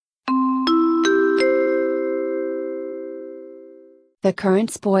The current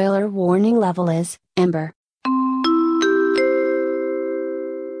spoiler warning level is Amber.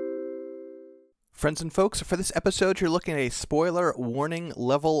 Friends and folks, for this episode, you're looking at a spoiler warning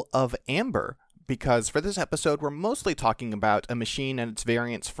level of Amber, because for this episode, we're mostly talking about a machine and its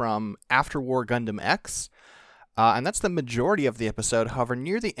variants from After War Gundam X, and that's the majority of the episode. However,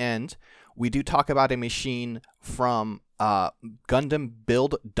 near the end, we do talk about a machine from Gundam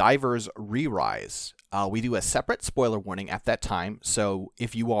Build Divers Re-Rise. We do a separate spoiler warning at that time, so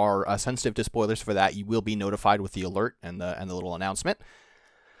if you are sensitive to spoilers for that, you will be notified with the alert and the little announcement.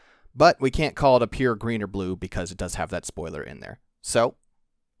 But we can't call it a pure green or blue because it does have that spoiler in there. So,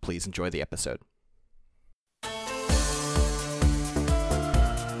 please enjoy the episode.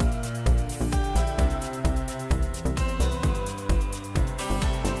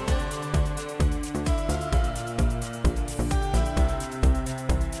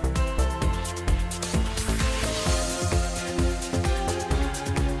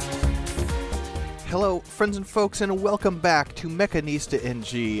 Hello, friends and folks, and welcome back to Mechanista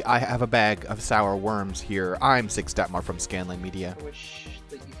NG. I have a bag of sour worms here. I'm Six Detmar from Scanline Media. I wish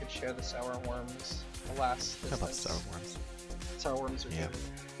that you could share the sour worms. Alas, How about sour worms? Sour worms are good.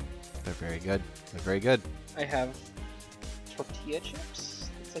 They're very good. They're very good. I have tortilla chips.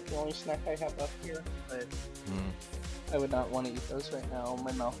 It's like the only snack I have left here, but I would not want to eat those right now.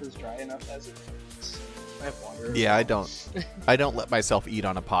 My mouth is dry enough as it is. I have water. Yeah, I don't let myself eat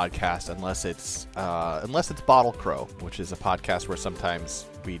on a podcast unless it's Bottle Crow, which is a podcast where sometimes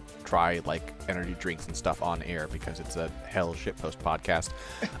we try like energy drinks and stuff on air because it's a hell shitpost podcast.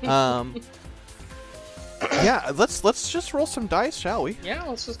 Yeah, let's just roll some dice, shall we? Yeah,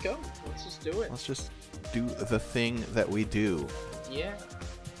 let's just go. Let's just do it. Let's just do the thing that we do. Yeah.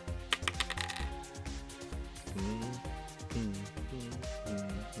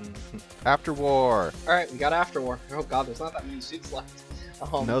 After War. Alright, we got After War. Oh god, there's not that many suits left.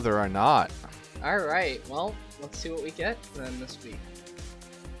 No, there are not. Alright, well, let's see what we get then this week.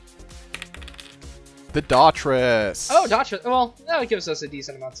 The Daughters. Oh, Daughters. Well, that gives us a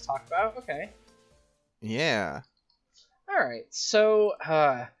decent amount to talk about. Okay. Yeah. Alright, so,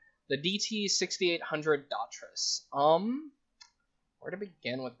 the DT-6800 Daughters. Where to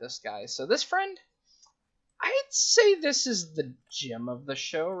begin with this guy? So this friend, I'd say this is the gem of the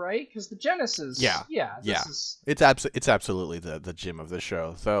show, right? Because the Genesis, it's absolutely the gem of the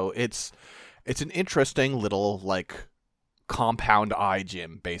show. So it's an interesting little like compound eye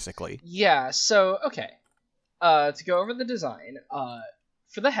gem, basically. Yeah. So okay, to go over the design,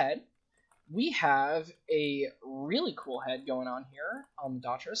 for the head, we have a really cool head going on here on the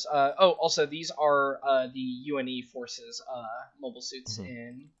Daughters. Also these are the UNE Forces mobile suits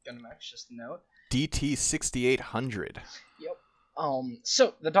in Gundam X. Just a note. DT-6800. Yep.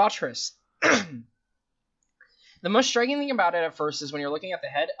 So the Daughters. The most striking thing about it at first is when you're looking at the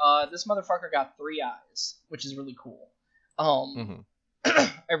head, this motherfucker got 3 eyes, which is really cool.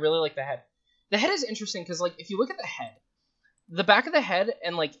 I really like the head. The head is interesting because, like, if you look at the head, the back of the head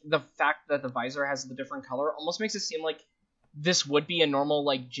and, like, the fact that the visor has the different color almost makes it seem like this would be a normal,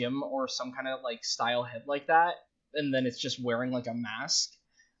 like, gym or some kind of, like, style head like that, and then it's just wearing, like, a mask.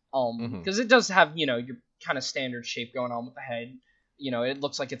 Because it does have, you know, your kind of standard shape going on with the head. You know, it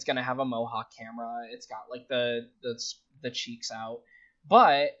looks like it's gonna have a mohawk camera. It's got like the cheeks out,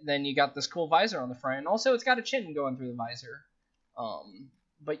 but then you got this cool visor on the front, and also it's got a chin going through the visor.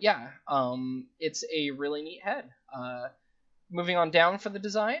 But yeah, it's a really neat head. Moving on down for the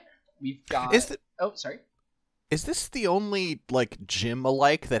design, we've got. Oh, sorry. Is this the only like gym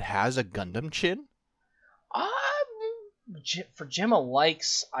alike that has a Gundam chin? For Gemma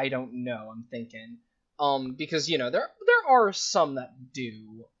likes, I don't know. I'm thinking, because you know there are some that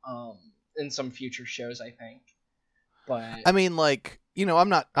do, in some future shows, I think. But I mean, like, you know, I'm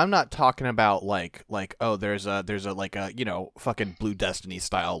not talking about like oh there's a like a, you know, fucking Blue Destiny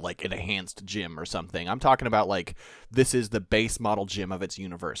style like an enhanced gym or something. I'm talking about like this is the base model gym of its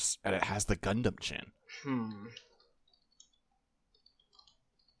universe and it has the Gundam chin.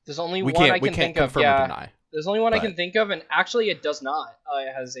 There's only one I can think of. Yeah. Deny. There's only one I can think of, and actually it does not.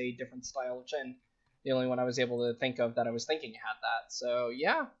 It has a different style of chin. The only one I was able to think of that I was thinking had that. So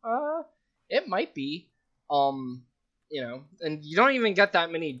yeah, it might be. You know, and you don't even get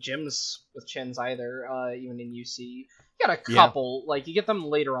that many gyms with chins either. Even in UC, you got a couple. Like you get them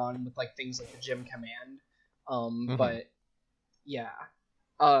later on with like things like the Gym Command. But yeah,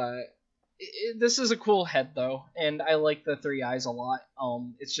 this is a cool head though, and I like the 3 eyes a lot.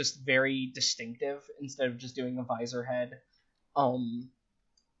 It's just very distinctive instead of just doing a visor head.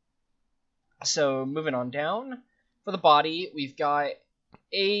 So moving on down for the body, we've got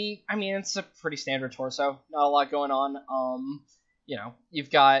it's a pretty standard torso. Not a lot going on.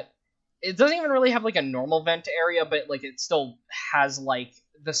 you've got, it doesn't even really have like a normal vent area, but like it still has like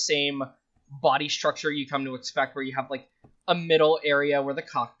the same body structure you come to expect, where you have like a middle area where the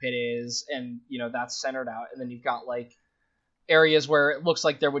cockpit is, and that's centered out, and then you've got like areas where it looks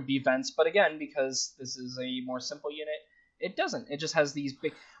like there would be vents, but again, because this is a more simple unit, it doesn't. It just has these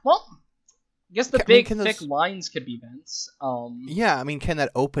big, well, I guess the thick lines could be vents. Yeah, I mean, can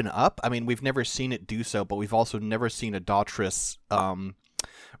that open up? I mean, we've never seen it do so, but we've also never seen a Daughtris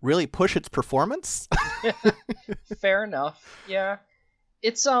really push its performance. Fair enough. Yeah,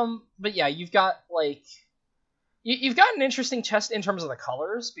 it's but yeah, you've got like you've got an interesting chest in terms of the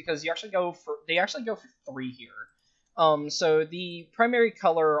colors, because they actually go for 3 here. So the primary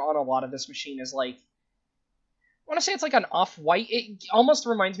color on a lot of this machine is like, I want to say it's like an off-white. It almost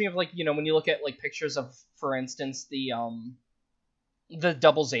reminds me of like, when you look at like pictures of, for instance, the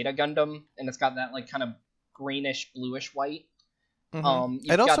Double Zeta Gundam, and it's got that like kind of greenish bluish white.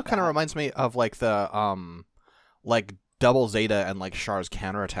 It also kind of reminds me of like the like Double Zeta and like Char's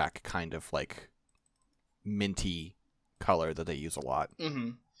Counterattack kind of like minty color that they use a lot.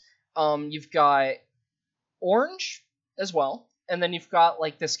 You've got orange as well, and then you've got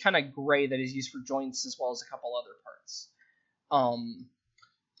like this kind of gray that is used for joints as well as a couple other parts.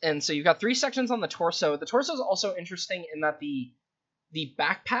 And so you've got 3 sections on the torso. The torso is also interesting in that the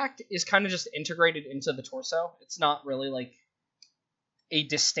backpack is kind of just integrated into the torso. It's not really like a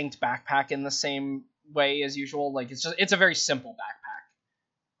distinct backpack in the same way as usual. Like it's a very simple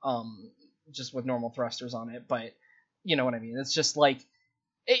backpack, just with normal thrusters on it. But you know what I mean. It's just like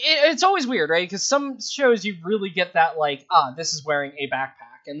it's always weird, right? Because some shows you really get that like, this is wearing a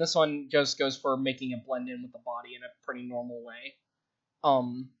backpack, and this one just goes for making it blend in with the body in a pretty normal way.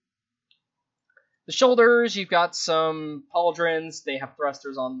 The shoulders, you've got some pauldrons. They have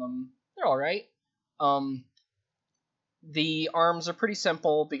thrusters on them. They're all right. The arms are pretty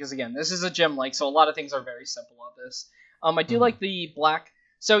simple because, again, this is a gym-like, so a lot of things are very simple on this. I do like the black.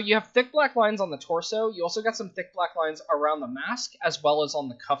 So you have thick black lines on the torso. You also got some thick black lines around the mask, as well as on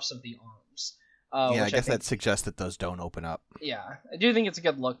the cuffs of the arms. I guess that suggests that those don't open up. Yeah, I do think it's a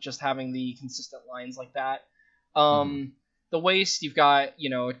good look, just having the consistent lines like that. The waist, you've got,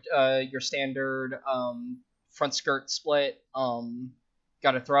 your standard front skirt split.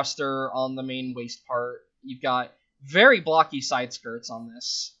 Got a thruster on the main waist part. You've got very blocky side skirts on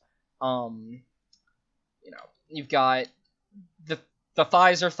this. You've got the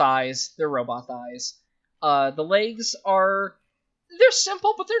thighs are thighs. They're robot thighs. The legs they're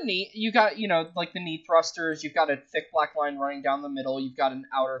simple, but they're neat. You got, like the knee thrusters. You've got a thick black line running down the middle. You've got an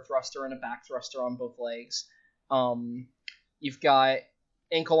outer thruster and a back thruster on both legs. You've got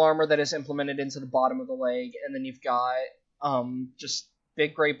ankle armor that is implemented into the bottom of the leg, and then you've got just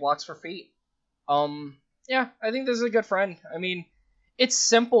big gray blocks for feet. Yeah, I think this is a good friend. I mean, it's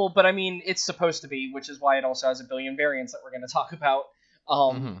simple, but I mean, it's supposed to be, which is why it also has a billion variants that we're going to talk about.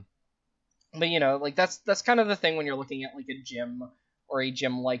 But like that's kind of the thing when you're looking at like a gym or a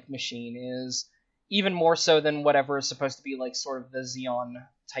gym-like machine, is even more so than whatever is supposed to be like sort of the Xeon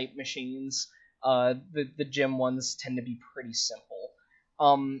type machines. The gym ones tend to be pretty simple.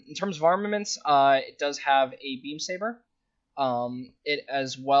 In terms of armaments, it does have a beam saber. It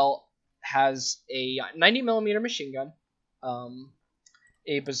as well has a 90mm machine gun,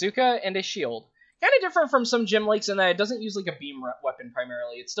 a bazooka, and a shield. Kind of different from some gym likes in that it doesn't use like a beam weapon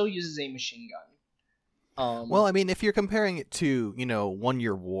primarily. It still uses a machine gun. Well, I mean, if you're comparing it to 1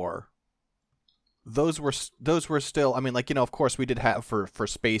 Year War, those were still, I mean, like, of course we did have for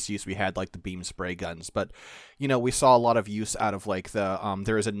space use, we had like the beam spray guns, but we saw a lot of use out of like the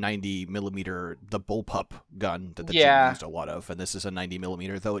there is a 90mm, the bullpup gun that the gym used a lot of, and this is a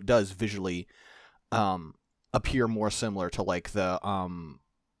 90mm, though it does visually appear more similar to like the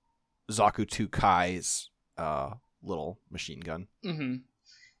Zaku 2 Kai's little machine gun.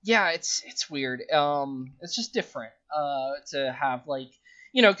 Yeah, it's weird. It's just different to have like,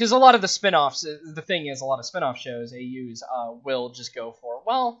 because a lot of the spin-offs, the thing is, a lot of spin-off shows, AUs, will just go for,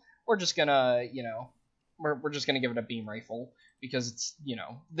 well, we're just gonna, we're just gonna give it a beam rifle, because it's,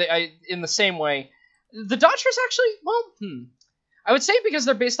 in the same way, the Daughtris actually, well, I would say because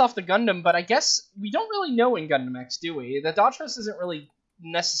they're based off the Gundam, but I guess we don't really know in Gundam X, do we? The Daughtris isn't really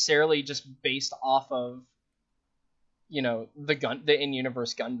necessarily just based off of, the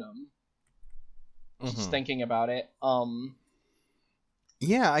in-universe Gundam. Just thinking about it.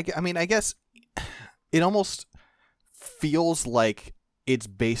 Yeah, I mean, I guess it almost feels like it's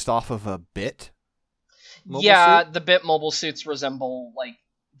based off of a bit. The bit mobile suits resemble like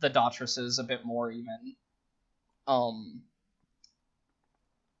the Daughtris's a bit more even.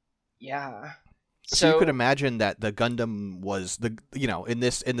 Yeah. So you could imagine that the Gundam was in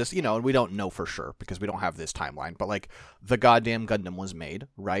this, and we don't know for sure because we don't have this timeline, but like the goddamn Gundam was made,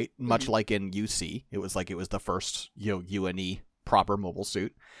 right? Much like in UC, it was the first, UNE proper mobile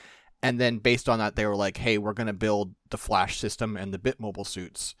suit. And then based on that, they were like, hey, we're going to build the Flash system and the Bit mobile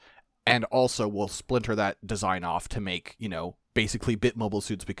suits. And also we'll splinter that design off to make, basically Bit mobile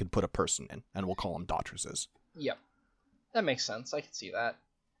suits we could put a person in, and we'll call them Daughtresses. Yep. That makes sense. I can see that.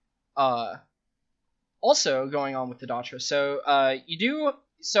 Also, going on with the Daughtera, so I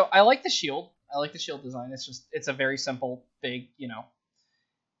like the shield. I like the shield design. It's a very simple, big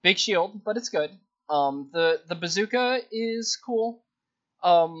shield, but it's good. The bazooka is cool.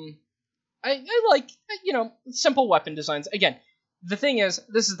 I like, simple weapon designs. Again, the thing is,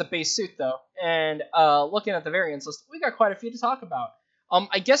 this is the base suit, though, and looking at the variants list, we got quite a few to talk about.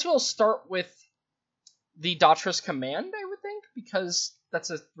 I guess we'll start with the Daughtera's command, I would think, because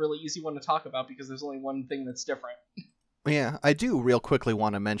that's a really easy one to talk about because there's only one thing that's different. Yeah, I do real quickly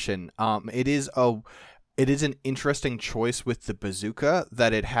want to mention, it is an interesting choice with the bazooka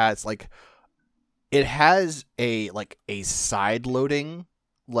that it has a side loading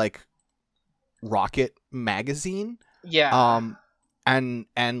rocket magazine. Yeah. And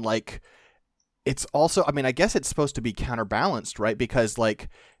it's also, I guess it's supposed to be counterbalanced, right? Because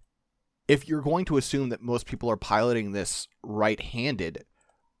if you're going to assume that most people are piloting this right-handed,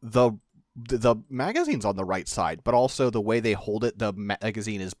 the magazine's on the right side, but also the way they hold it, the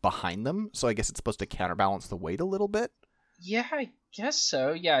magazine is behind them. So I guess it's supposed to counterbalance the weight a little bit. Yeah, I guess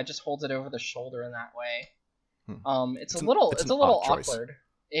so. Yeah, it just holds it over the shoulder in that way. It's a little awkward.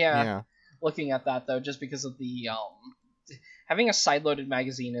 Yeah. Looking at that though, just because of the having a side-loaded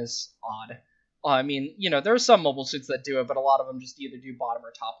magazine is odd. There are some mobile suits that do it, but a lot of them just either do bottom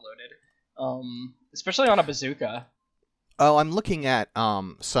or top-loaded. Especially on a bazooka. Oh, I'm looking at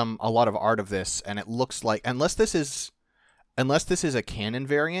a lot of art of this, and it looks like unless this is a Canon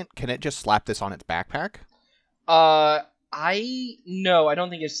variant, can it just slap this on its backpack? I don't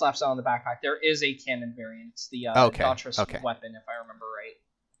think it slaps it on the backpack. There is a Canon variant. It's the Daughtera's weapon, if I remember right.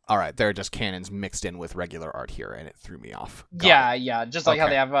 All right, they're just cannons mixed in with regular art here, and it threw me off. Yeah, just like how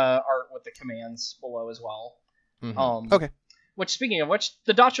they have art with the commands below as well. Mm-hmm. Okay. Which, speaking of which,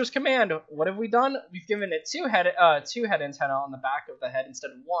 the Daughtera's command, what have we done? We've given it two head antenna on the back of the head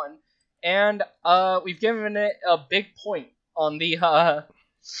instead of one, and we've given it a big point on the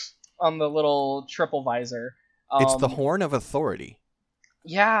little triple visor. It's the horn of authority.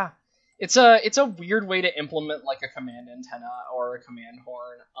 Yeah, it's a weird way to implement a command antenna or a command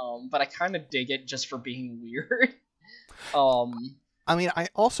horn. But I kind of dig it just for being weird. I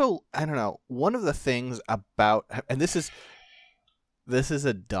don't know. One of the things about, and this is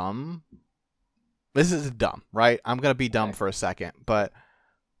dumb, right? I'm going to be dumb for a second, but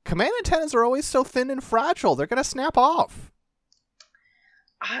command antennas are always so thin and fragile. They're going to snap off.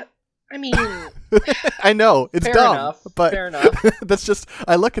 I know, it's dumb, but fair enough. That's just,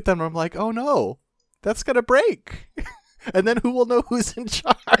 I look at them and I'm like, oh no, that's going to break. And then who will know who's in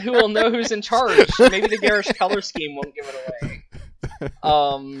charge? Maybe the garish color scheme won't give it away.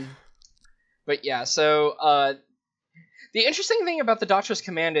 But yeah, so, the interesting thing about the Daughtera's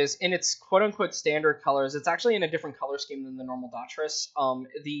command is, in its quote-unquote standard colors, it's actually in a different color scheme than the normal Daughtera's.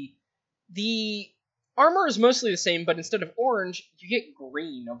 The armor is mostly the same, but instead of orange, you get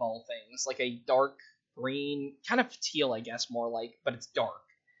green, of all things. Like a dark green, kind of teal, I guess, more like, but it's dark.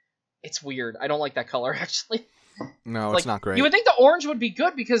 It's weird. I don't like that color, actually. No, it's not great. You would think the orange would be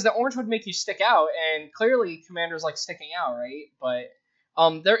good, because the orange would make you stick out, and clearly Commanders like sticking out, right? But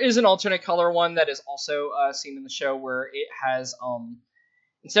there is an alternate color one that is also seen in the show, where it has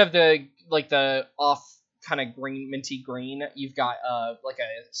instead of the off kind of green, minty green, you've got a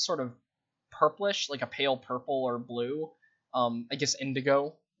sort of purplish, like a pale purple or blue. I guess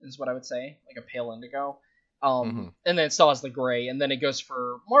indigo is what I would say, like a pale indigo. And then it still has the gray, and then it goes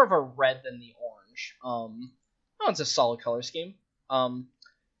for more of a red than the orange. It's a solid color scheme.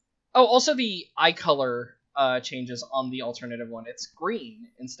 Also the eye color changes on the alternative one. It's green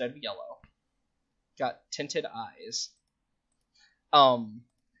instead of yellow. Got tinted eyes.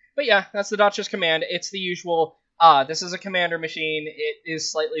 But yeah, that's the Daughtera's command. It's the usual, this is a commander machine. It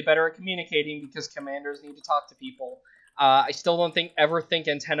is slightly better at communicating because commanders need to talk to people. I still don't ever think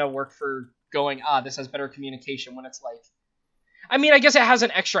antenna worked for going, this has better communication, when it's like, I guess it has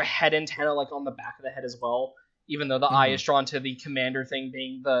an extra head antenna on the back of the head as well, even though the eye is drawn to the commander thing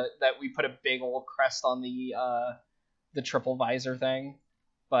being that we put a big old crest on the triple visor thing.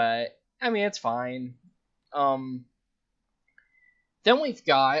 But it's fine. Then we've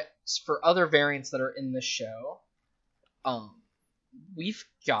got, for other variants that are in this show, we've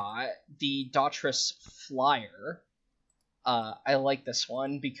got the Daughters Flyer. I like this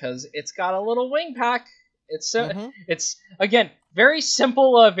one because it's got a little wing pack. It's again very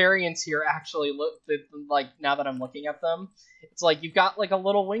simple variants here. Actually, like now that I'm looking at them, it's like you've got like a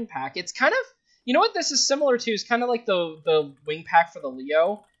little wing pack. It's kind of, you know what this is similar to? Is kind of like the wing pack for the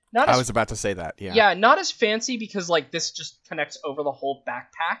Leo. I was about to say that. Yeah. Yeah, not as fancy because like this just connects over the whole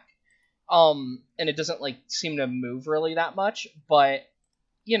backpack. And it doesn't like seem to move really that much, but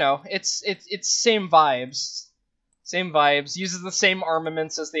you know, it's same vibes. Same vibes. Uses the same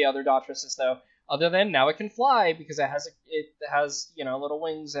armaments as the other Daughtresses though. Other than now it can fly because it has you know, little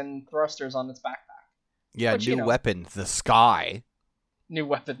wings and thrusters on its backpack. Yeah, Which, new weapon, the Sky. New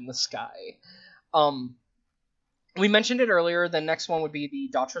weapon, the Sky. We mentioned it earlier. The next one would be the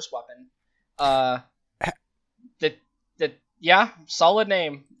Daughters weapon. Yeah, solid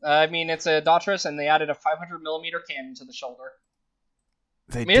name. I mean, it's a Daughters, and they added a 500mm cannon to the shoulder.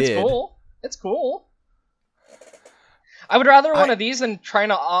 They did. It's cool. It's cool. I would rather one of these than trying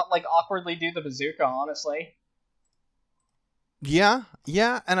to like awkwardly do the bazooka, honestly. Yeah,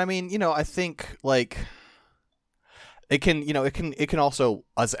 and I mean, you know, I think like it can also,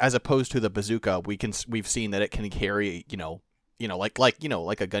 as opposed to the bazooka, we've seen that it can carry,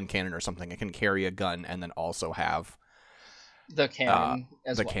 like a gun cannon or something. It can carry a gun and then also have the cannon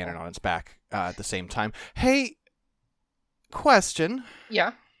cannon on its back at the same time. Hey, question.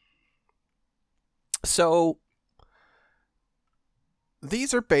 Yeah. So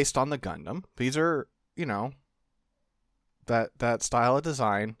these are based on the Gundam. These are, that style of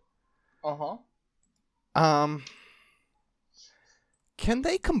design. Uh-huh. Can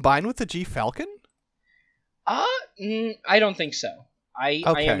they combine with the G Falcon? I don't think so. I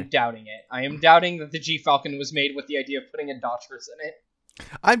am doubting it. I am doubting that the G Falcon was made with the idea of putting a Daughters in it.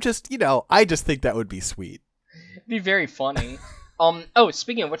 I'm just, I just think that would be sweet. It'd be very funny.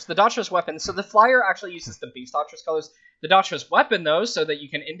 Speaking of which, the Daughters weapon, so the Flyer actually uses the base Daughters colors. The Daughters weapon, though, so that you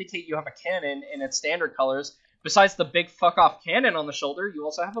can indicate you have a cannon in its standard colors, besides the big fuck-off cannon on the shoulder, you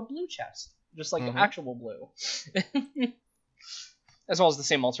also have a blue chest. Just like actual blue. As well as the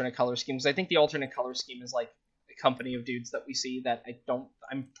same alternate color scheme, because I think the alternate color scheme is like a company of dudes that we see that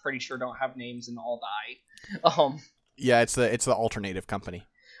I'm pretty sure don't have names and all die. Yeah, it's the alternative company.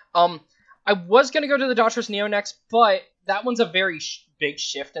 I was going to go to the Daughters Neo next, but that one's a very big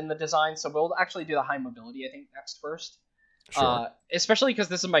shift in the design, so we'll actually do the high mobility, I think, next first. Sure. Especially because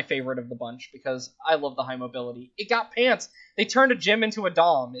this is my favorite of the bunch, because I love the high mobility. It got pants. They turned a gym into a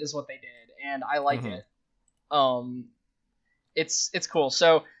dom, is what they did, and I like it. It's cool.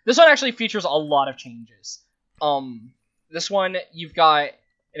 So this one actually features a lot of changes. This one, you've got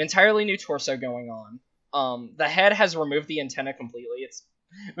an entirely new torso going on. The head has removed the antenna completely. It's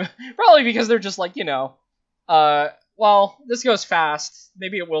probably because they're just like, well, this goes fast.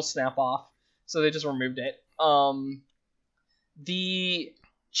 Maybe it will snap off. So they just removed it. The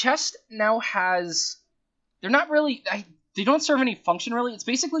chest now has... They're not really... they don't serve any function, really. It's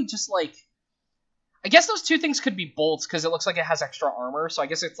basically just like... I guess those two things could be bolts, because it looks like it has extra armor. So I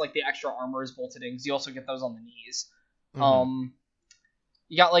guess it's like the extra armor is bolted in, because you also get those on the knees.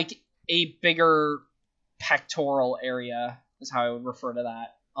 You got like a bigger pectoral area, is how I would refer to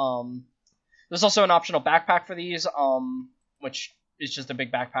that. There's also an optional backpack for these, which is just a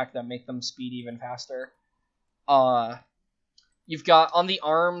big backpack that make them speed even faster. You've got on the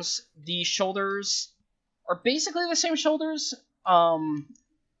arms, the shoulders are basically the same shoulders.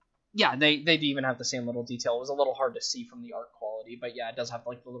 Yeah, they even have the same little detail. It was a little hard to see from the art quality, but yeah, it does have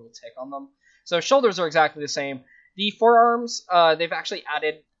like the little tick on them. So shoulders are exactly the same. The forearms, they've actually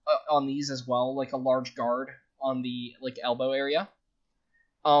added on these as well, like a large guard on the like elbow area.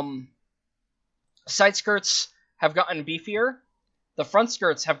 Side skirts have gotten beefier. The front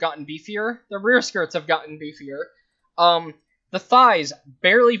skirts have gotten beefier. The rear skirts have gotten beefier. The thighs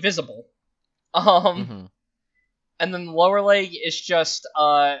barely visible. And then the lower leg is just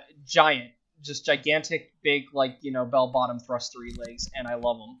giant, just gigantic, big, like, bell-bottom thrustery legs, and I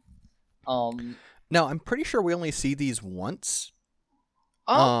love them. No, I'm pretty sure we only see these once.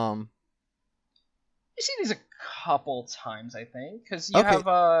 You see these a couple times, I think, because you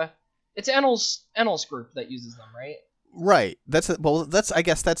have it's Enel's group that uses them, right? Right. I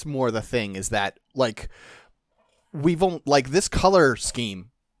guess that's more the thing, is that like this color scheme,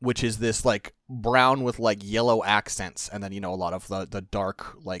 which is this like brown with like yellow accents, and then a lot of the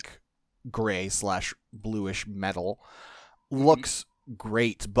dark like gray / bluish metal looks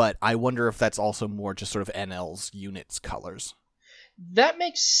great, but I wonder if that's also more just sort of NL's units colors. That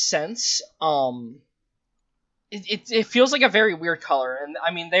makes sense. it feels like a very weird color, and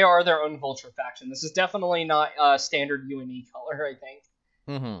I mean they are their own Vulture faction. This is definitely not a standard UNE color, I think.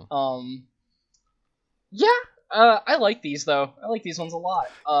 Yeah, I like these though. I like these ones a lot.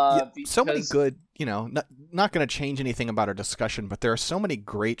 So many good, not going to change anything about our discussion, but there are so many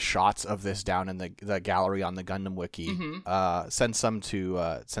great shots of this down in the gallery on the Gundam Wiki. Send some to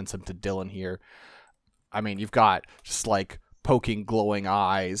Dylan here. I mean, you've got just like poking glowing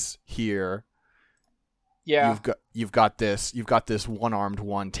eyes here. Yeah. You've got this one-armed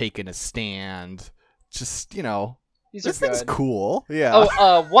one taking a stand. Just, These this are thing's good. cool. Yeah.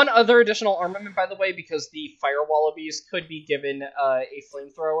 Oh, one other additional armament, by the way, because the Fire Wallabies could be given a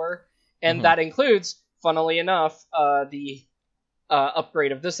flamethrower, and that includes, funnily enough, the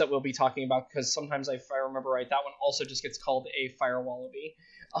upgrade of this that we'll be talking about, because sometimes, if I remember right, that one also just gets called a Fire Wallaby.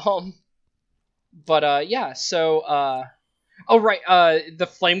 Yeah, so, oh, right, the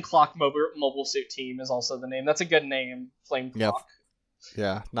Flame Clock mobile suit team is also the name. That's a good name, Flame Clock.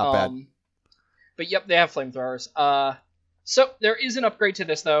 Yeah, not bad. But yep, they have flamethrowers. So there is an upgrade to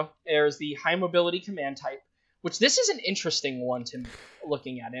this, though. There's the High Mobility Command type, which this is an interesting one to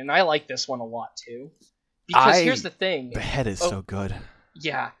looking at, and I like this one a lot, too. Because here's the thing. The head is so good.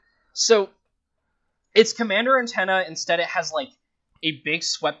 Yeah. So, its commander antenna, instead it has, like, a big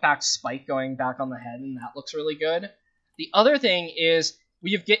swept-back spike going back on the head, and that looks really good. The other thing is,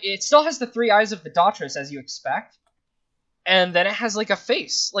 it still has the 3 eyes of the Daughters, as you expect. And then it has, like, a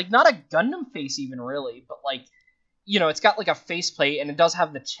face. Like, not a Gundam face, even, really. But, like, it's got, like, a faceplate, and it does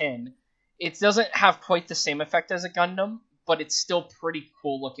have the chin. It doesn't have quite the same effect as a Gundam, but it's still pretty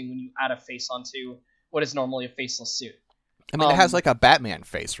cool looking when you add a face onto what is normally a faceless suit. I mean, it has, like, a Batman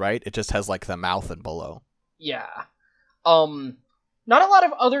face, right? It just has, like, the mouth and below. Yeah. Not a lot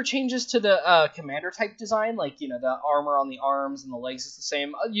of other changes to the commander-type design. Like, the armor on the arms and the legs is the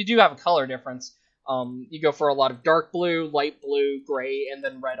same. You do have a color difference. You go for a lot of dark blue, light blue, gray, and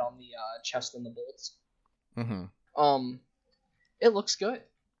then red on the chest and the bolts. It looks good.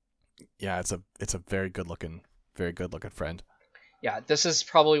 Yeah, it's a very good looking friend. Yeah, this is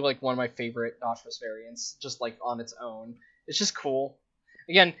probably like one of my favorite Nostrus variants, just like on its own. It's just cool.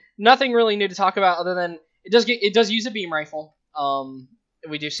 Again, nothing really new to talk about other than it does use a beam rifle.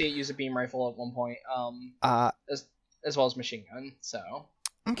 We do see it use a beam rifle at one point. As well as machine gun. So.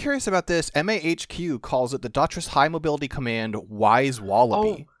 I'm curious about this. MAHQ calls it the Daughters High Mobility Command Wise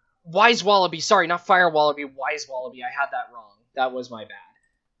Wallaby. Oh, Wise Wallaby. Sorry, not Fire Wallaby. Wise Wallaby. I had that wrong. That was my bad.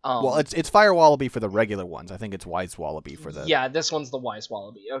 Well, it's Fire Wallaby for the regular ones. I think it's Wise Wallaby for the... Yeah, this one's the Wise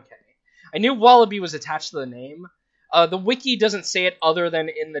Wallaby. Okay. I knew Wallaby was attached to the name. The wiki doesn't say it other than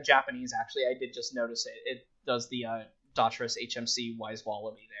in the Japanese, actually. I did just notice it. It does the Daughters HMC Wise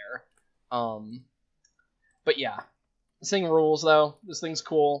Wallaby there. But yeah. This thing rules, though. This thing's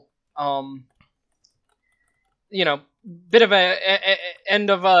cool. Bit of a end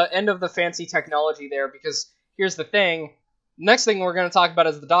of the fancy technology there, because here's the thing. Next thing we're going to talk about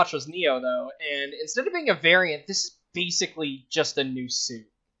is the Daughters Neo, though, and instead of being a variant, this is basically just a new suit.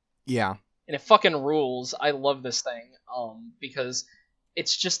 Yeah. And it fucking rules. I love this thing, because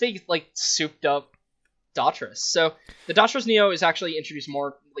it's just a, like, souped-up Daughters. So, the Daughters Neo is actually introduced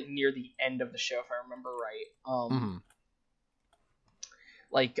more, like, near the end of the show, if I remember right.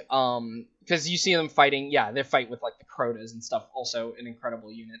 Because you see them fighting, they fight with, like, the Crotas and stuff, also an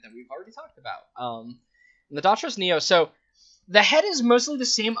incredible unit that we've already talked about. And the Daughters Neo, so, the head is mostly the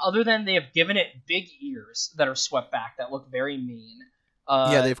same, other than they have given it big ears that are swept back, that look very mean.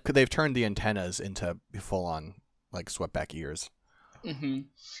 They've turned the antennas into full-on, like, swept back ears.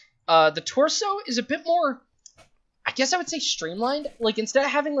 The torso is a bit more, I guess I would say, streamlined. Like, instead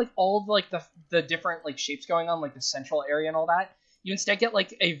of having, like, all of, like, the different, like, shapes going on, like, the central area and all that, you instead get,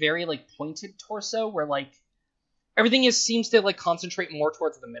 like, a very, like, pointed torso where, like, everything seems to, like, concentrate more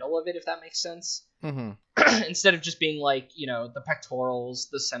towards the middle of it, if that makes sense. Instead of just being, like, the pectorals,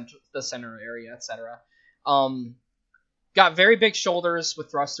 the center area, etc. Got very big shoulders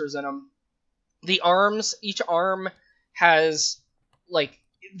with thrusters in them. The arms, each arm has, like,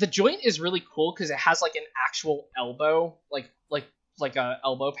 the joint is really cool because it has, like, an actual elbow, like a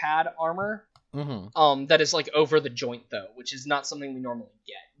elbow pad armor. That is, like, over the joint, though, which is not something we normally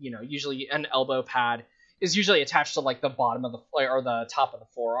get. Usually an elbow pad is usually attached to, like, the bottom of or the top of the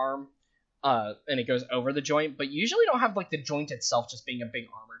forearm, and it goes over the joint, but you usually don't have, like, the joint itself just being a big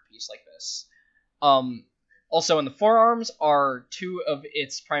armored piece like this. Also in the forearms are 2 of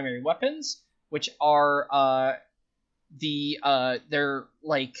its primary weapons, which are, they're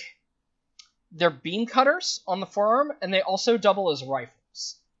beam cutters on the forearm, and they also double as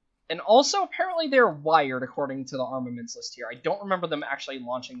rifles. And also, apparently, they're wired, according to the armaments list here. I don't remember them actually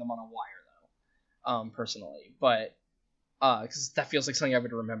launching them on a wire, personally, but because that feels like something I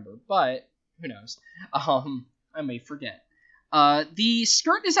would remember, but who knows? I may forget. The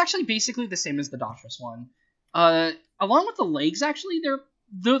skirt is actually basically the same as the Daughters one. Along with the legs, actually,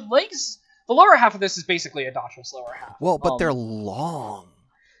 the legs. The lower half of this is basically a Daughters lower half. Well, but they're long.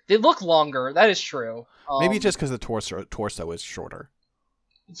 They look longer. That is true. Maybe just because the torso is shorter.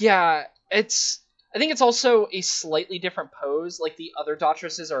 Yeah, I think it's also a slightly different pose. Like the other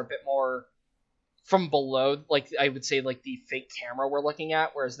Daughtresses are a bit more from below. Like I would say, like the fake camera we're looking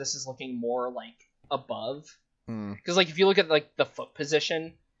at, whereas this is looking more like above. Because like if you look at like the foot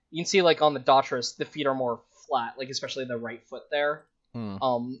position, you can see like on the Daughters the feet are more flat, like especially the right foot there.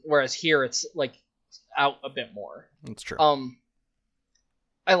 Whereas here it's like out a bit more. That's true.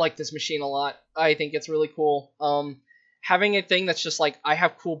 I like this machine a lot. I think it's really cool. Having a thing that's just like, I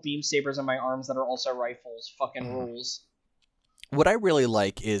have cool beam sabers in my arms that are also rifles, fucking rules. What I really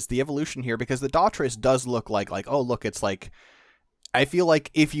like is the evolution here, because the Daughters does look like, oh, look, it's like, I feel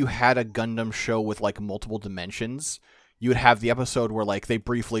like if you had a Gundam show with like multiple dimensions, you would have the episode where like they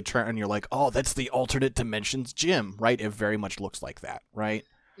briefly turn and you're like, oh, that's the alternate dimensions gym, right? It very much looks like that, right?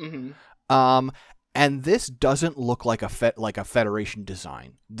 And this doesn't look like a Federation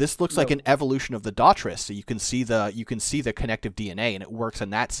design. This looks like an evolution of the Daughters, so you can see the connective DNA, and it works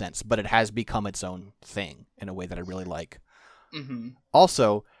in that sense. But it has become its own thing in a way that I really like.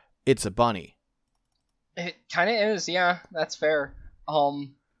 Also, it's a bunny. It kind of is, yeah. That's fair. I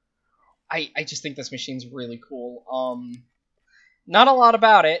just think this machine's really cool. Not a lot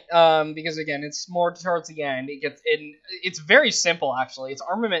about it, because again, it's more towards the end. It's very simple actually. Its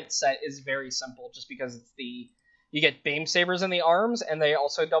armament set is very simple, just because you get beam sabers in the arms, and they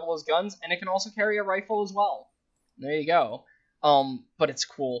also double as guns, and it can also carry a rifle as well. There you go. But it's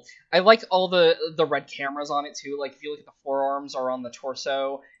cool. I like all the red cameras on it too. Like if you look at the forearms or on the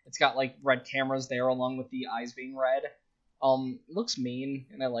torso, it's got like red cameras there along with the eyes being red. It looks mean,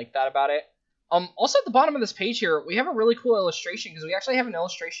 and I like that about it. Also at the bottom of this page here, we have a really cool illustration, because we actually have an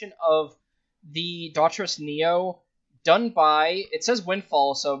illustration of the Daughters Neo done by, it says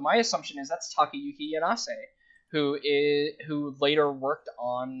Windfall, so my assumption is that's Takayuki Yanase, who later worked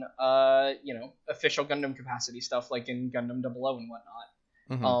on, official Gundam capacity stuff, like in Gundam 00 and whatnot.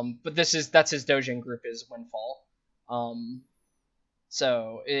 But that's his Dojin group is Windfall.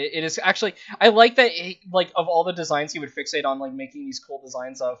 So it is actually, I like that, of all the designs he would fixate on, like, making these cool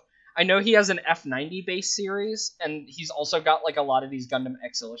designs of, I know he has an F90 base series, and he's also got, like, a lot of these Gundam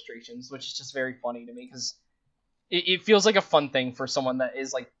X illustrations, which is just very funny to me, because it feels like a fun thing for someone that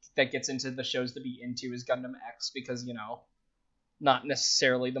is, like, that gets into the shows to be into is Gundam X, because, not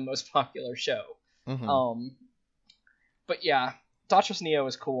necessarily the most popular show. But yeah, Daughters Neo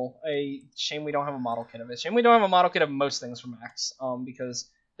is cool. Shame we don't have a model kit of it. Shame we don't have a model kit of most things from X, because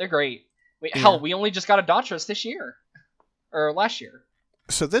they're great. Hell, we only just got a Daughters this year. Or last year.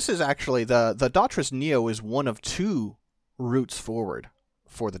 So this is actually, the Daughters Neo is one of two routes forward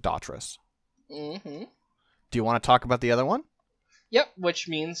for the Daughters. Do you want to talk about the other one? Yep, which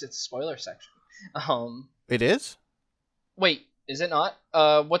means it's spoiler section. It is? Wait, is it not?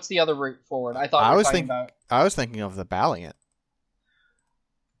 What's the other route forward? I was thinking of the Valiant.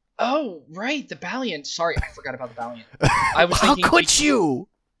 Oh, right, the Valiant. Sorry, I forgot about the Valiant. I was How could you?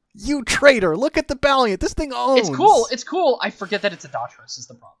 You traitor! Look at the Valiant. This thing owns. It's cool. I forget that it's a Daughters is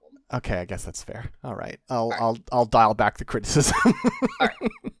the problem. Okay, I guess that's fair. All right, I'll dial back the criticism.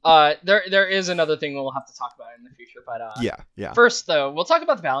 All right. There is another thing we'll have to talk about in the future, but yeah. First, though, we'll talk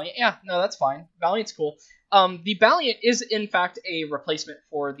about the Valiant. Yeah, no, that's fine. Valiant's cool. The Valiant is in fact a replacement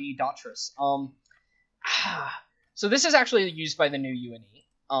for the Daughters. So this is actually used by the new UNE.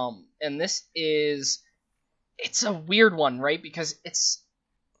 And it's a weird one, right? Because it's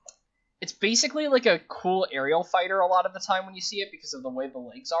basically like a cool aerial fighter a lot of the time when you see it, because of the way the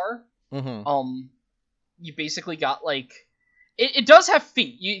legs are. You basically got like, it does have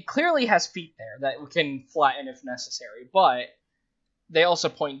feet. It clearly has feet there that can flatten if necessary, but they also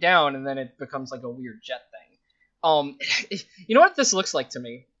point down, and then it becomes like a weird jet thing. You know what this looks like to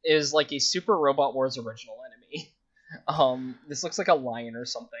me is like a Super Robot Wars original enemy. This looks like a lion or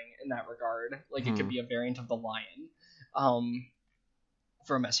something in that regard. Like it could be a variant of the lion.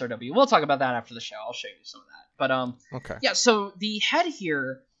 From SRW. We'll talk about that after the show. I'll show you some of that. But okay. Yeah, so the head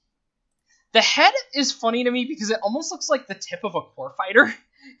here, the head is funny to me because it almost looks like the tip of a core fighter,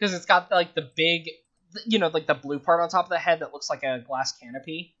 because it's got like the big, like the blue part on top of the head that looks like a glass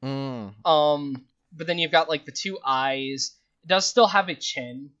canopy. But then you've got like the two eyes. It does still have a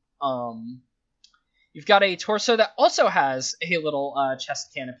chin. You've got a torso that also has a little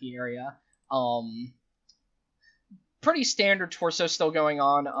chest canopy area. pretty standard torso still going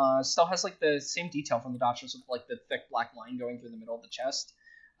on. Still has like the same detail from the Dachshunds with like the thick black line going through the middle of the chest.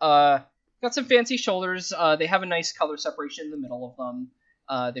 Got some fancy shoulders. They have a nice color separation in the middle of them.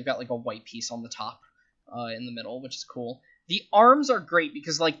 They've got like a white piece on the top in the middle, which is cool. The arms are great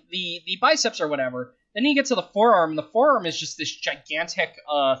because like the biceps or whatever. Then you get to the forearm. The forearm is just this gigantic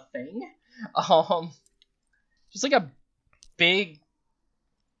thing. Just like a big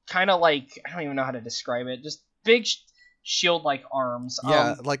kind of like, I don't even know how to describe it. Just big shield-like arms.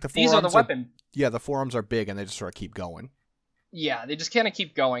 Yeah, like the forearms. These are the weapon. Yeah, the forearms are big and they just sort of keep going. Yeah, they just kind of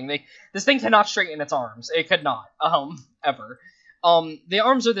keep going. This thing cannot straighten its arms. It could not. Ever. The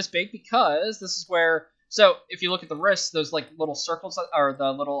arms are this big because this is where. So if you look at the wrists, those like little circles or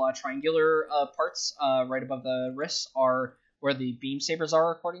the little triangular parts right above the wrists are where the beam sabers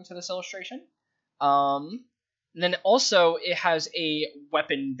are, according to this illustration. And then also it has a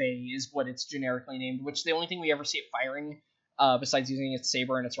weapon bay, is what it's generically named, which the only thing we ever see it firing, besides using its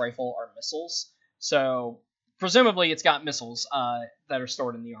saber and its rifle, are missiles. So presumably it's got missiles that are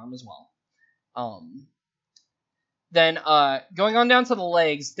stored in the arm as well. Then going on down to the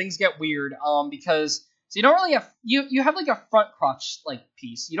legs, things get weird because so you don't really have you have like a front crotch like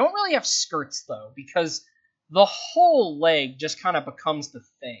piece. You don't really have skirts though because the whole leg just kind of becomes the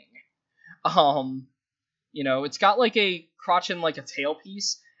thing. It's got like a crotch and like a tail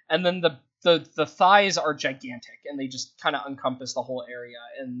piece, and then the thighs are gigantic and they just kind of encompass the whole area.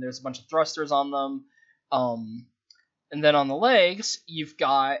 And there's a bunch of thrusters on them. And then on the legs, you've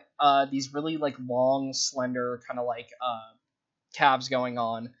got these really like long, slender kind of like calves going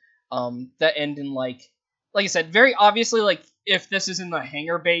on that end in like I said, very obviously like if this is in the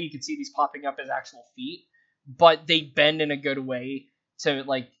hangar bay, you can see these popping up as actual feet, but they bend in a good way to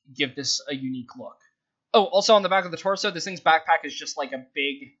like give this a unique look. Oh, also on the back of the torso, this thing's backpack is just like a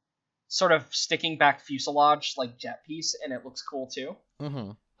big sort of sticking back fuselage like jet piece, and it looks cool too.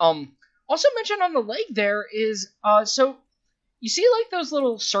 Mm-hmm. Also mentioned on the leg there is, so you see like those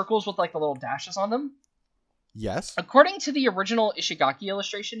little circles with like the little dashes on them? Yes. According to the original Ishigaki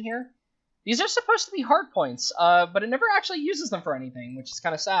illustration here, these are supposed to be hard points, but it never actually uses them for anything, which is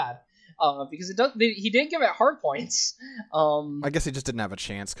kind of sad. Because he did give it hard points. I guess he just didn't have a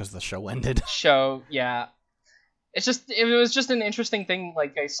chance because the show ended. Yeah. It was just an interesting thing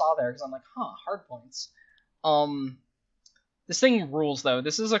like I saw there, because I'm like, hard points. This thing rules though.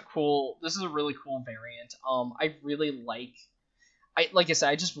 This is a really cool variant. I really like I said,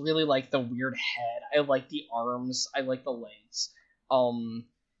 I just really like the weird head. I like the arms. I like the legs.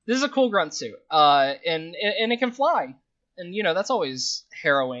 This is a cool grunt suit. And it can fly. And that's always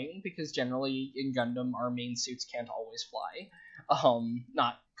harrowing because generally in Gundam our main suits can't always fly.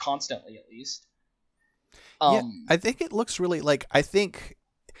 Not constantly at least. Yeah, I think it looks really I think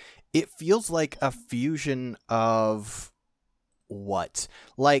it feels like a fusion of what?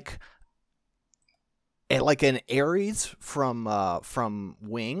 Like an Ares from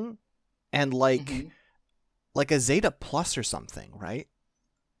Wing and like a Zeta Plus or something, right?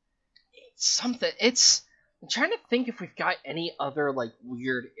 I'm trying to think if we've got any other like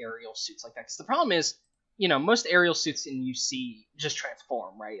weird aerial suits like that. Because the problem is, most aerial suits in UC just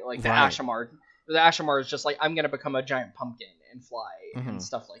transform, right? Like the Ashamar. The Ashamar is just like, I'm gonna become a giant pumpkin and fly and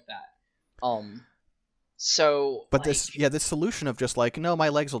stuff like that. So, but this solution of just like, no, my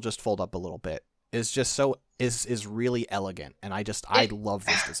legs will just fold up a little bit is just is really elegant, and I love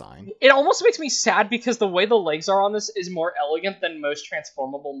this design. It almost makes me sad because the way the legs are on this is more elegant than most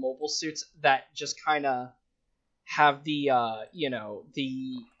transformable mobile suits that just kind of have the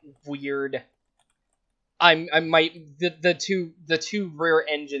the weird. The two rear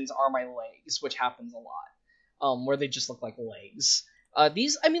engines are my legs, which happens a lot, where they just look like legs.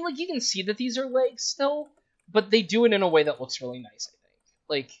 These, you can see that these are legs still, but they do it in a way that looks really nice, I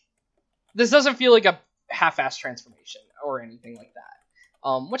think. This doesn't feel like a half-assed transformation or anything like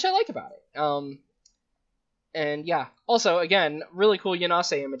that, which I like about it. And yeah, also, again, really cool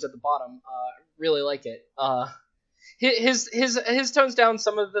Yanase image at the bottom. Really like it. His tones down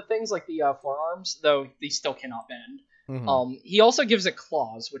some of the things like the forearms, though they still cannot bend. Mm-hmm. He also gives it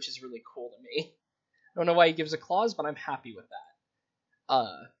claws, which is really cool to me. I don't know why he gives it claws, but I'm happy with that.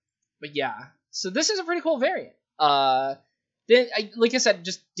 But yeah, so this is a pretty cool variant. Then, like I said,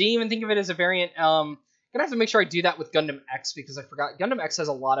 just didn't even think of it as a variant. Gonna have to make sure I do that with Gundam X because I forgot. Gundam X has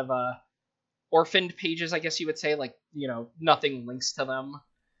a lot of orphaned pages, I guess you would say, like nothing links to them.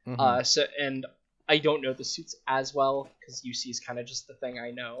 Mm-hmm. And I don't know the suits as well because UC is kind of just the thing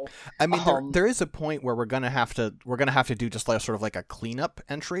I know. There is a point where we're gonna have to do just sort of like a cleanup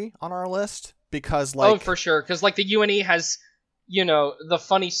entry on our list because for sure, because the UNE has the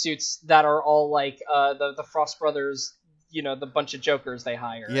funny suits that are all like the Frost Brothers, the bunch of Jokers they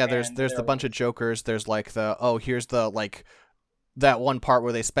hire. Yeah, there's the bunch of Jokers. There's like here's the like that one part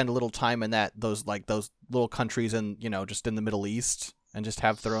where they spend a little time in those little countries and just in the Middle East and just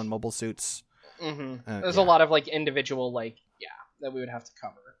have their own mobile suits. Mm-hmm. There's a lot of like individual that we would have to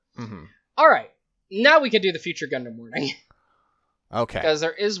cover. Mm-hmm. All right, now we could do the Future Gundam warning. Okay. Because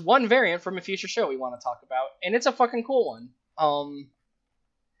there is one variant from a future show we want to talk about, and it's a fucking cool one.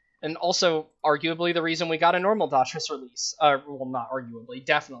 And also, arguably, the reason we got a normal Daughters release. Well, not arguably,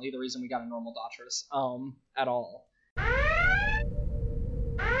 definitely the reason we got a normal Daughters, at all.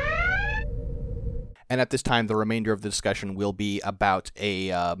 And at this time, the remainder of the discussion will be about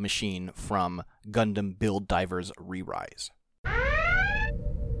a machine from Gundam Build Divers Re-Rise.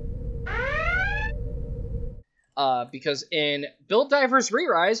 Because in Build Divers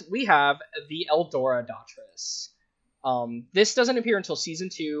Re-Rise, we have the Eldora Daughters. This doesn't appear until Season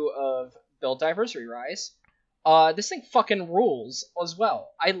 2 of Build Divers Re-Rise. This thing fucking rules as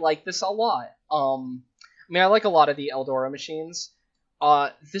well. I like this a lot. I like a lot of the Eldora machines.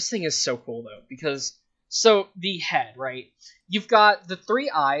 This thing is so cool, though, because... So, the head, right? You've got the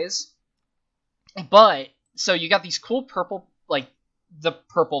 3 eyes, but... So, you got these cool purple, like, the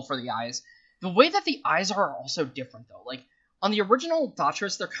purple for the eyes. The way that the eyes are also different, though. Like, on the original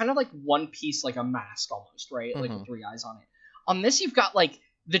Daughters, they're kind of like one piece, like a mask, almost, right? Mm-hmm. Like, with 3 eyes on it. On this, you've got, like,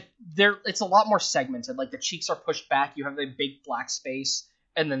 it's a lot more segmented. Like, the cheeks are pushed back, you have the big black space,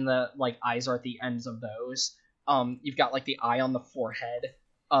 and then the, like, eyes are at the ends of those. You've got, like, the eye on the forehead,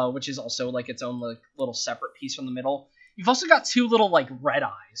 which is also, like, its own, like, little separate piece from the middle. You've also got 2 little, like, red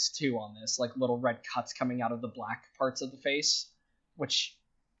eyes, too, on this. Like, little red cuts coming out of the black parts of the face, which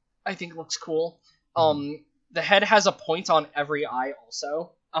I think looks cool. The head has a point on every eye,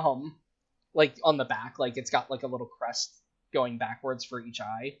 also. Like, on the back. Like, it's got, like, a little crest going backwards for each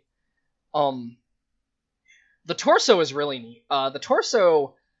eye. The torso is really neat. The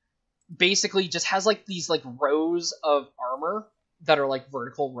torso basically just has, like, these, like, rows of armor that are like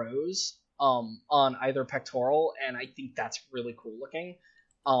vertical rows on either pectoral, and I think that's really cool looking.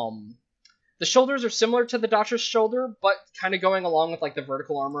 The shoulders are similar to the Daughters shoulder, but kind of going along with like the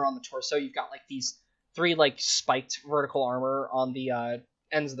vertical armor on the torso. You've got like these 3 like spiked vertical armor on the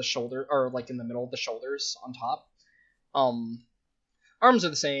ends of the shoulder, or like in the middle of the shoulders on top. Arms are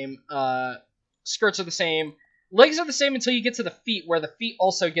the same, skirts are the same, legs are the same until you get to the feet, where the feet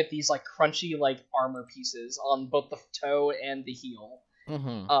also get these like crunchy like armor pieces on both the toe and the heel,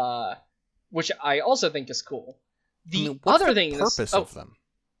 which I also think is cool. What's the purpose of them?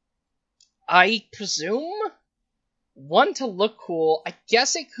 I presume one to look cool. I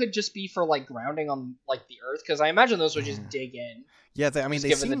guess it could just be for like grounding on like the earth, because I imagine those would just dig in. Yeah, they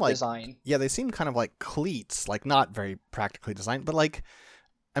seem like design. Yeah, they seem kind of like cleats, like not very practically designed, but like,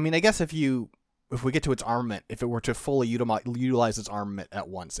 I mean, I guess if we get to its armament, if it were to fully utilize its armament at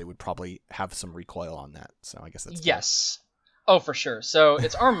once, it would probably have some recoil on that. So I guess that's yes. Cool. Oh, for sure. So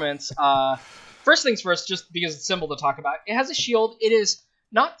its armaments. First things first, just because it's simple to talk about, it has a shield. It is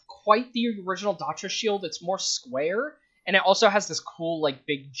not quite the original Daughters shield. It's more square, and it also has this cool like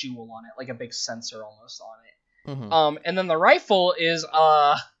big jewel on it, like a big sensor almost on it. And then the rifle is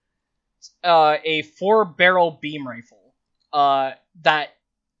a 4-barrel beam rifle that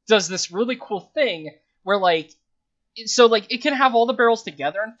does this really cool thing where like it can have all the barrels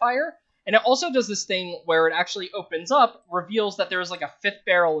together and fire, and it also does this thing where it actually opens up, reveals that there's like a 5th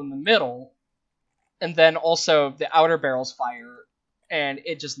barrel in the middle, and then also the outer barrels fire, and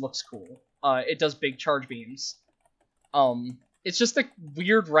it just looks cool. It does big charge beams. It's just a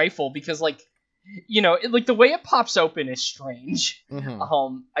weird rifle because like, like the way it pops open is strange.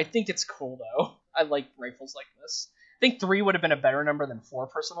 I think it's cool though. I like rifles like this. I think 3 would have been a better number than 4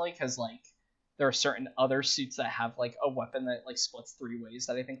 personally, because like there are certain other suits that have like a weapon that like splits 3 ways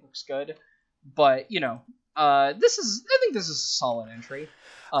that I think looks good. But I think this is a solid entry.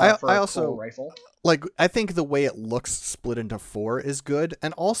 For a cool rifle. Like, I think the way it looks split into 4 is good,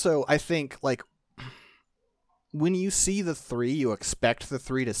 and also I think like when you see the 3, you expect the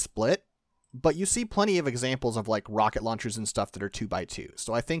 3 to split. But you see plenty of examples of like rocket launchers and stuff that are 2x2.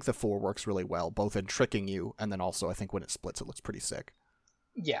 So I think the 4 works really well, both in tricking you, and then also I think when it splits, it looks pretty sick.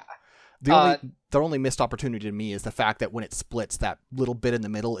 Yeah. The only missed opportunity to me is the fact that when it splits, that little bit in the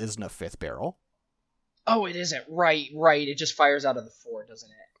middle isn't a 5th barrel. Oh, it isn't. Right. It just fires out of the 4,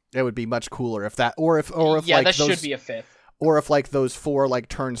 doesn't it? It would be much cooler if that, or if yeah, like that those, should be a 5th. Or if like those 4 like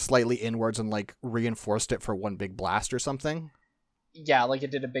turned slightly inwards and like reinforced it for one big blast or something. Yeah, like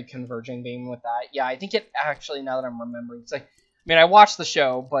it did a big converging beam with that. Yeah, I think it actually, now that I'm remembering, it's like, I mean, I watched the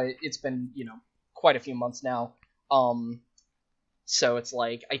show, but it's been, quite a few months now. So it's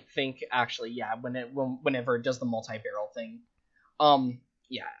like, I think actually, yeah, whenever it does the multi-barrel thing,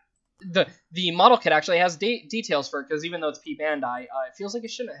 yeah, the model kit actually has details for it, because even though it's P Bandai, it feels like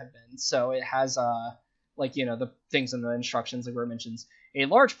it shouldn't have been. So it has like, you know, the things in the instructions, like where it mentions a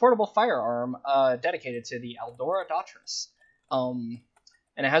large portable firearm dedicated to the Eldora Daughters.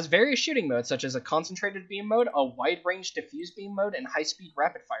 And it has various shooting modes, such as a concentrated beam mode, a wide-range diffuse beam mode, and high-speed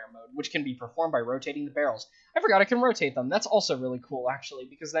rapid-fire mode, which can be performed by rotating the barrels. I forgot I can rotate them. That's also really cool, actually,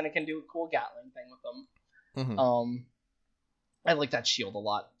 because then it can do a cool Gatling thing with them. Mm-hmm. I like that shield a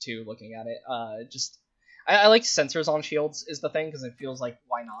lot, too, looking at it. I like sensors on shields is the thing, because it feels like,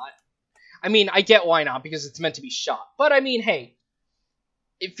 why not? I mean, I get why not, because it's meant to be shot. But, I mean, hey,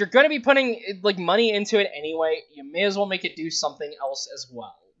 if you're going to be putting like money into it anyway, you may as well make it do something else as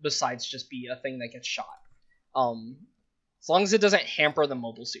well, besides just be a thing that gets shot. As long as it doesn't hamper the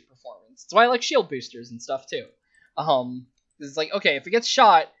mobile suit performance. That's why I like shield boosters and stuff too. It's like, okay, if it gets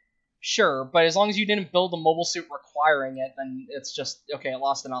shot, sure, but as long as you didn't build a mobile suit requiring it, then it's just, okay, it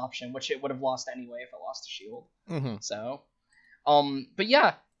lost an option, which it would have lost anyway if it lost a shield. Mm-hmm. So, but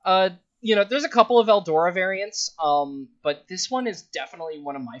yeah, you know, there's a couple of Eldora variants, but this one is definitely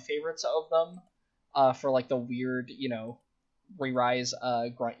one of my favorites of them, for like the weird, you know, re-rise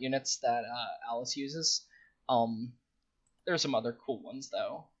grunt units that Alice uses. There's some other cool ones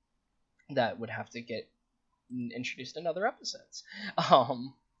though that would have to get introduced in other episodes.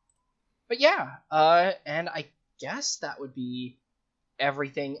 But yeah, and I guess that would be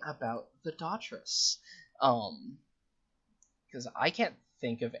everything about the Daughters. Because I can't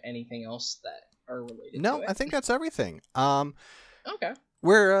think of anything else that are related to it. No, I think that's everything. Okay.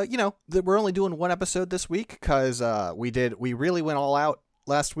 We're you know, we're only doing one episode this week because we really went all out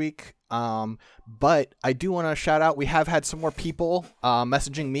last week. But I do want to shout out, we have had some more people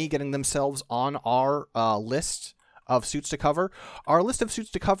messaging me, getting themselves on our list of suits to cover. Our list of suits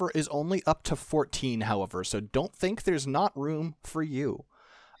to cover is only up to 14, however, so don't think there's not room for you.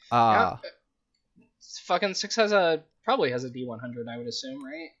 Yeah, fucking Six probably has a D100, I would assume,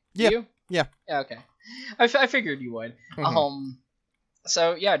 right? Yeah. You? Yeah. Yeah, okay. I figured you would. Mm-hmm.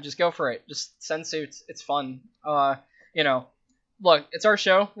 So yeah, just go for it. Just send suits. It's fun. You know, look, it's our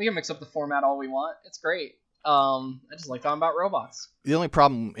show. We can mix up the format all we want. It's great. I just like talking about robots. The only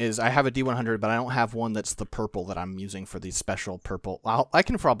problem is I have a D100, but I don't have one that's the purple that I'm using for these special purple. I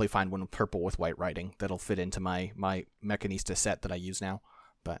can probably find one purple with white writing that'll fit into my Mechanista set that I use now.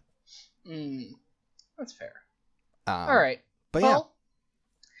 But that's fair. All right. But well,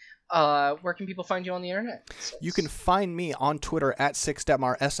 where can people find you on the internet? You can find me on Twitter at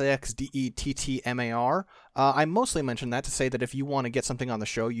Sixdettmar, SIXDETTMAR. I mostly mention that to say that if you want to get something on the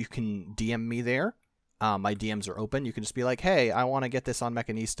show, you can DM me there. My DMs are open. You can just be like, hey, I want to get this on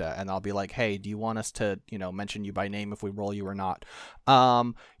Mechanista. And I'll be like, hey, do you want us to, you know, mention you by name if we roll you or not?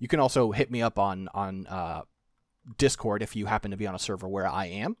 You can also hit me up on Discord if you happen to be on a server where I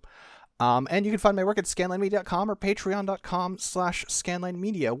am. And you can find my work at scanlinemedia.com or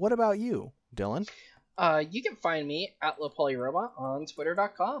patreon.com/scanlinemedia. What about you, Dylan? You can find me at LowPolyRobot on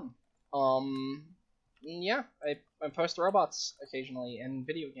twitter.com. Yeah, I post robots occasionally and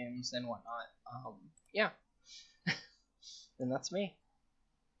video games and whatnot. Yeah. And that's me.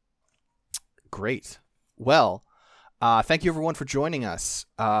 Great. Well, thank you everyone for joining us.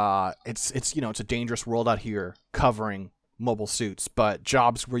 It's you know, it's a dangerous world out here covering mobile suits, but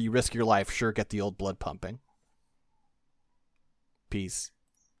jobs where you risk your life sure get the old blood pumping. Peace.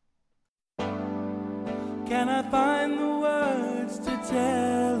 Can I find the words to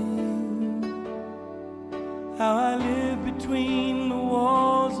tell you how I live between the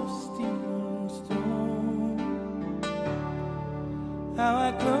walls of steel and stone, how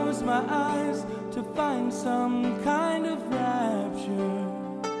I close my eyes to find some kind of rapture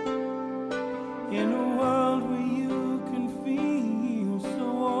in a world where you can feel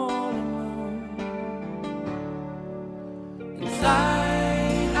so all alone.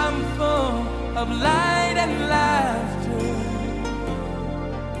 Inside I'm full of light and laughter.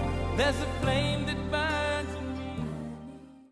 There's a flame that burns